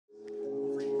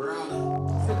I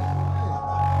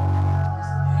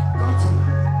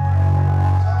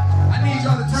need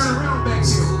y'all to turn around back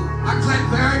here. I clap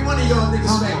for every one of y'all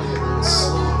niggas back there.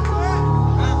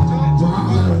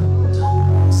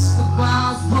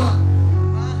 Survivor.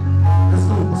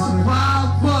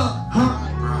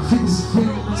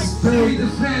 Keep the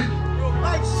family.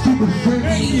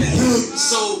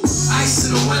 So, ice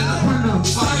in the winter,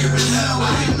 fire in hell. I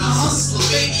am the hustler,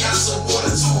 baby. I sold water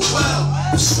to a well.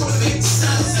 I'm sure to make the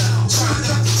sound, trying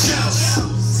out the gel.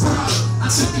 I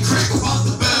took the crack about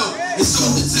the bell and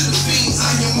sold it to the fiends.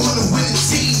 I am on the winning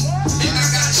team, and I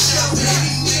got a shell,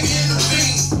 baby, nigga in the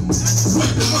vein.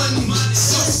 With the money,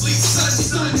 so sleep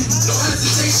sunny. No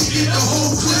hesitation, get the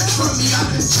whole clip from me. I've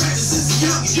been trapping since a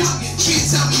young, can't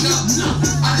tell me nothing.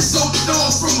 I just sold the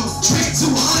dog from a pack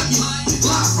to 100.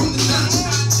 Live from the dungeon,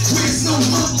 where's no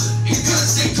mumbling? And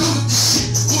guns they come with the shit,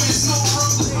 boy, it's no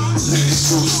rumbling. Niggas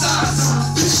true sides,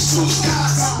 bitches true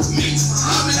skies. Me,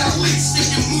 I'm in that late stick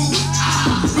and move.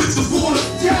 With the border,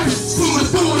 yes, for my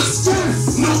daughters,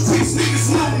 yes. No peace,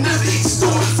 niggas, no, never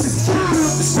extorters.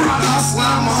 It's brother hustler,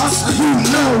 I'm a hustler, you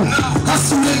know.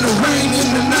 Hustle in the rain, in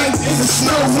the night, in the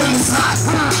snow, when it's hot,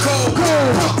 cold.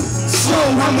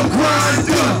 Slow, I'm a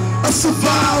grinder, a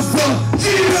survivor,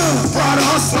 yeah. Brother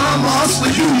hustler, I'm a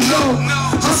hustler, you know.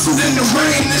 Hustle in the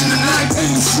rain, in the night,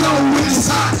 in the snow, when it's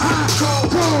hot,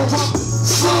 cold.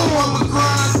 Slow, I'm a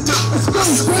grinder, let's go,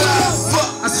 survivor.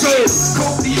 I said,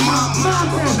 go to your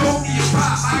mama, go to your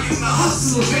pop. I am the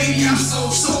hustler, baby, I'm so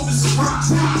as a rock.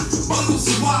 Bundles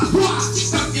of wop,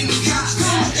 stuck in the cot.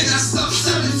 And I stuffed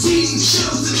 17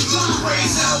 shells in the block.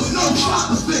 Raised hell with no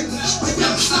father figure, like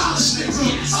I'm a stylish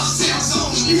nigga. Uptown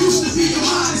zone, you used to be a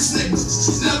modest nigga.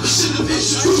 Never should have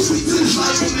introduced me to this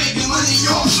life of making money,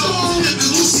 y'all know.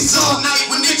 Living Lucy's all night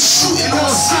when niggas shooting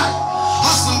on sight.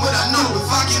 Hustling what I know, if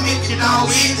I can make it all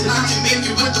in, then I can make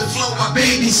it with the flow. My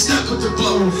baby stuck with the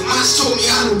blow. Mines told me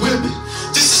how to whip it.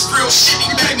 This is real shit, he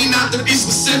begged me not to be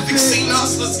specific. Seen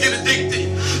hustlers get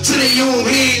addicted to their own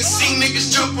hands. Seen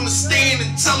niggas jump on the stand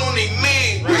and tell on they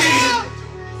man.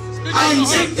 I ain't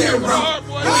take that route.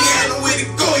 When he had nowhere to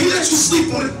go, he let you sleep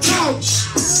on the couch.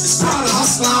 It's part of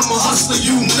hustler, I'm a hustler,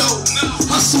 you know.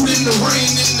 Hustle in the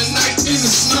rain, in the night, in the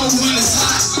snow, when it's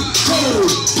hot, cold,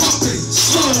 pumping,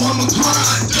 slow, I'm a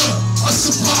grinder, a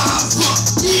survivor,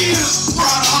 yeah.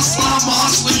 Part of hustler, I'm a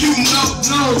hustler, you know.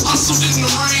 Hustle in the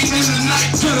rain, in the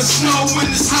night, in the snow, when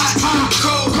it's hot,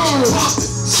 cold, pumping,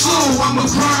 slow, I'm a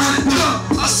grinder,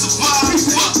 a survivor,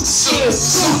 so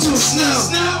to a snail,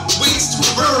 wings to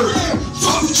a bird.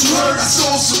 Fuck what you heard, I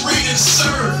sold Serena to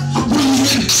serve. I'm really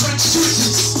in the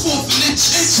trenches, 4th and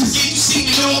inches. Yeah, you seen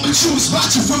it all, but you was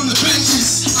watching from the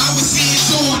benches. I was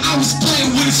hands-on, I was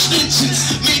playing with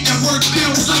extensions. Made that work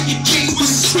bounce like a game with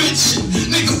suspension.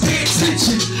 Nigga, pay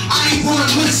attention, I ain't wanna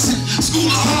listen. School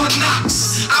of hard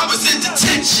knocks, I was in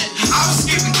detention. I was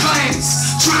skipping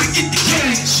class, trying to get the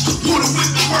cash. Water whip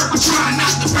the work, trying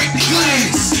not to break the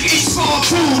glass. Each fall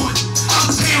forward,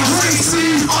 I'm paying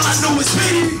racing. All I know is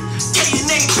me. Get your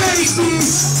name, baby.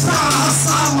 Proud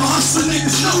hustler, I'm a hustler,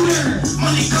 niggas know that.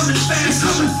 Money coming fast, so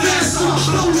I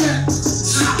blow that.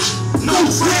 No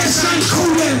flash, I ain't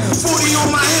cool that. 40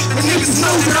 on my hip, and niggas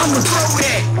know that I'ma throw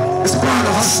that. It's proud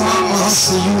hustler, I'm a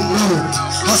hustler, you know.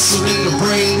 Hustle in the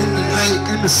rain, in the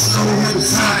night, in the snow, when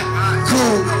it's hot,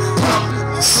 cold,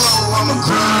 pumping, slow, I'm a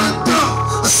grinder,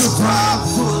 a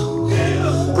survivor.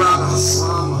 Proud hustler,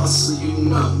 I'm a hustler,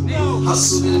 you know.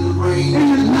 Hustle in the rain,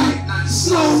 in the night.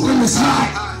 Slow when it's hot,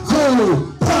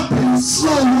 cold, pumping,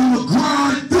 slow on the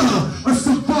grinder, a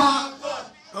survivor.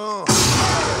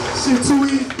 Shit too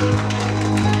easy.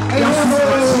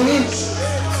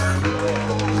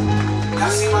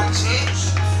 Y'all see my change?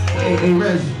 Hey,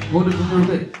 Reg, hold it for real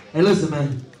quick. Hey, listen,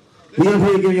 man. We up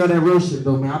here giving y'all that real shit,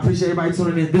 though, man. I appreciate everybody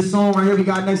tuning in. This song right here we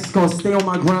got next is called Stay on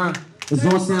My Grind. It's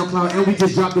on SoundCloud, and we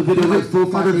just dropped the video with full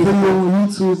fire video on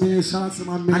YouTube, man. Shout out to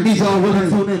my man. I need y'all really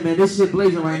tune in, man. This shit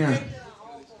blazing right now.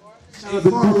 The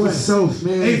group itself,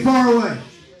 man. Hey, far away.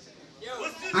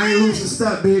 I ain't losing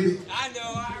step, baby. I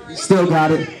know. Still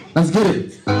got it. Let's get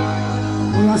it.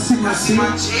 When I see my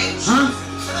shit, huh?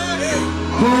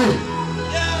 Go ahead.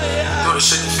 Throw the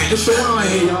shit to feed It's the one right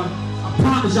here, y'all. I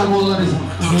promise y'all won't let this one.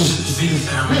 Throw the shit to feed the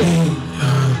family.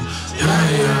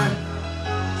 Yeah.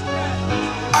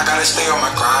 I gotta stay on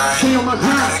my grind. Stay on my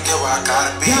grind. I gotta get where I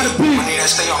gotta be. I need that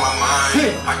stay on my mind.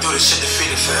 Yeah. I do this shit to feed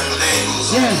the family.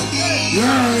 Yeah.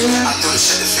 I do this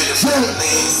shit to feed the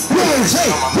family. Stay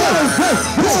on my mind.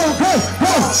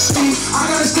 I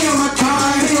gotta stay on my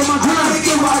grind. I gotta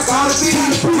get where I gotta be.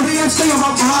 I stay on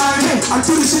my grind. I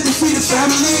do this shit to feed the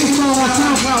family. I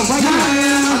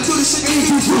do this shit to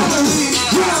feed the family.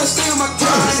 Yeah, stay on my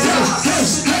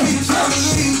grind.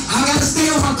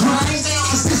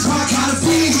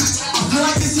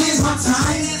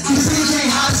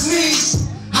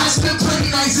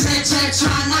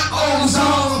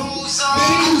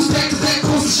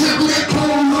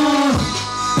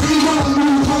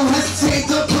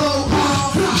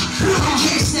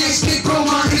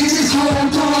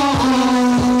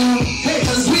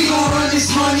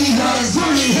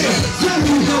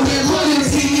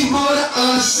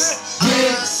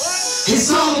 It's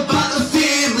all about the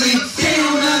family. They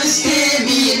don't understand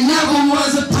me. It never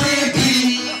was a plan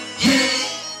B. Yeah,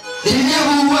 there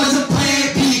never was a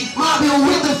plan B. Mobbing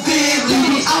with the family.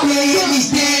 We out here in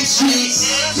these damn streets.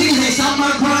 Jesus, on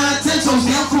my grind. 10 toes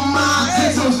down for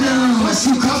mine. 10 toes down. Once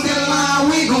you cross that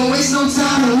line, we ain't gon' waste no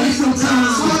time. Waste no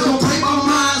time. So I don't break my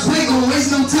minds. We ain't gon'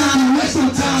 waste no time. Waste no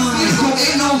time. It's gon'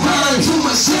 ain't no run. Too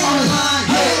much shit on the line.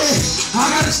 Hey, I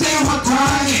gotta stay on my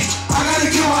grind. I gotta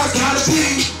get where I gotta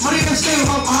be. Money gotta stay on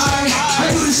my mind. I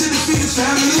do this shit to feed the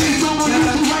family. It's on my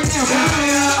YouTube right now,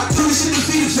 man. I do this shit to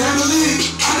feed the family.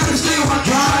 I gotta stay on my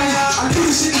grind. I do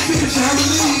this shit to feed the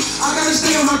family. I gotta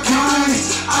stay on my grind.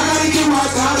 I gotta get where I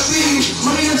gotta be.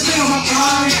 Money gotta stay on my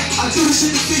mind. I do this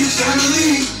shit to feed the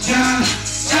family. Yeah,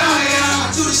 yeah, yeah.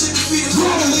 I do this shit to feed the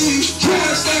family. I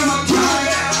gotta stay on my grind.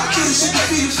 I do this shit to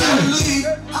feed the family.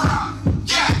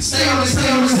 Stay on it, stay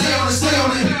on it, stay on it, stay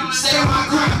on it. Stay on my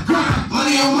grind.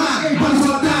 Money on mine, money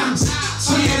on dimes.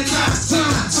 20 at a time,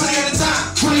 20 at a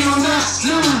time, 20 on 9.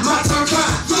 My turn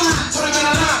 5, 20 minutes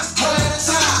a line, 20 at a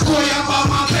time. Boy, I'm about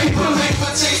my paper,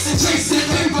 chasing, chasing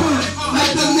paper.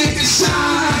 Let the niggas shine.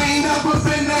 I ain't never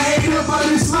been a hater, but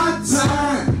it's my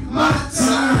turn, my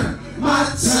turn, my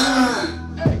turn.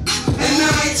 And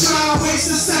I ain't trying to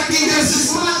waste a second, this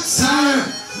is my turn,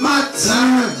 my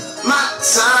turn, my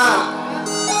turn.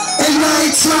 And I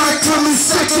ain't trying to come in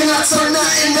second, I turn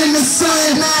nothing in the sun.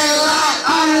 I ain't lie,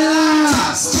 I ain't lie.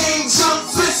 Tops game jump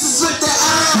fences with the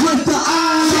eye. With the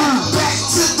eye. Back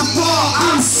to the ball,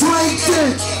 I'm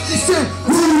flanking.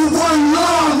 Rule 1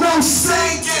 law, no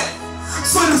sinking.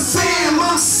 For the fam,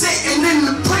 I'm sitting in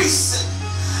the precinct.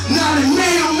 Not a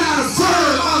nail, not a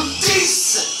verb, I'm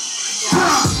decent.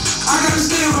 I gotta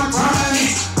stay on my grind.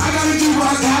 I gotta do what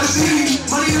I gotta be.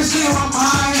 Money gotta stay on my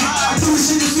mind. I do this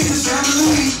shit to feed the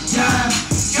family. Yeah,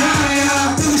 yeah,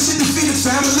 yeah. I do this shit to feed the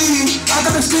family. I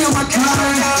gotta stay on my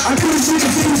grind. I do this shit to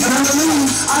feed the family.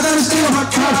 I gotta stay on my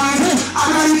grind. I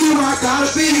gotta do what I gotta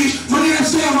be. Money gotta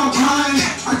stay on my mind.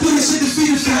 I do this shit to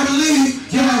feed the family.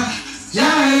 Yeah,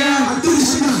 yeah, yeah. I do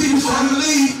this shit to feed the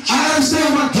family. I gotta stay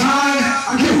on my grind.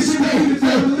 I do this shit to feed the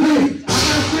family. I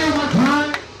gotta stay on my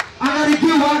grind. I gotta do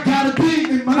what I gotta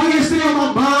be. Money gotta stay on my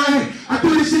mind. I do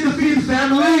this shit to feed the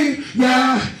family.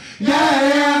 Yeah, yeah,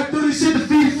 yeah. I do this shit to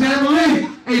feed the family.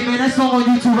 Hey man, that song on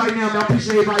YouTube right now, man. I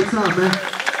appreciate everybody's time, man.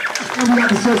 And we got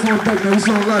the first one back, man. We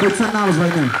showing love at $10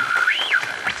 right now.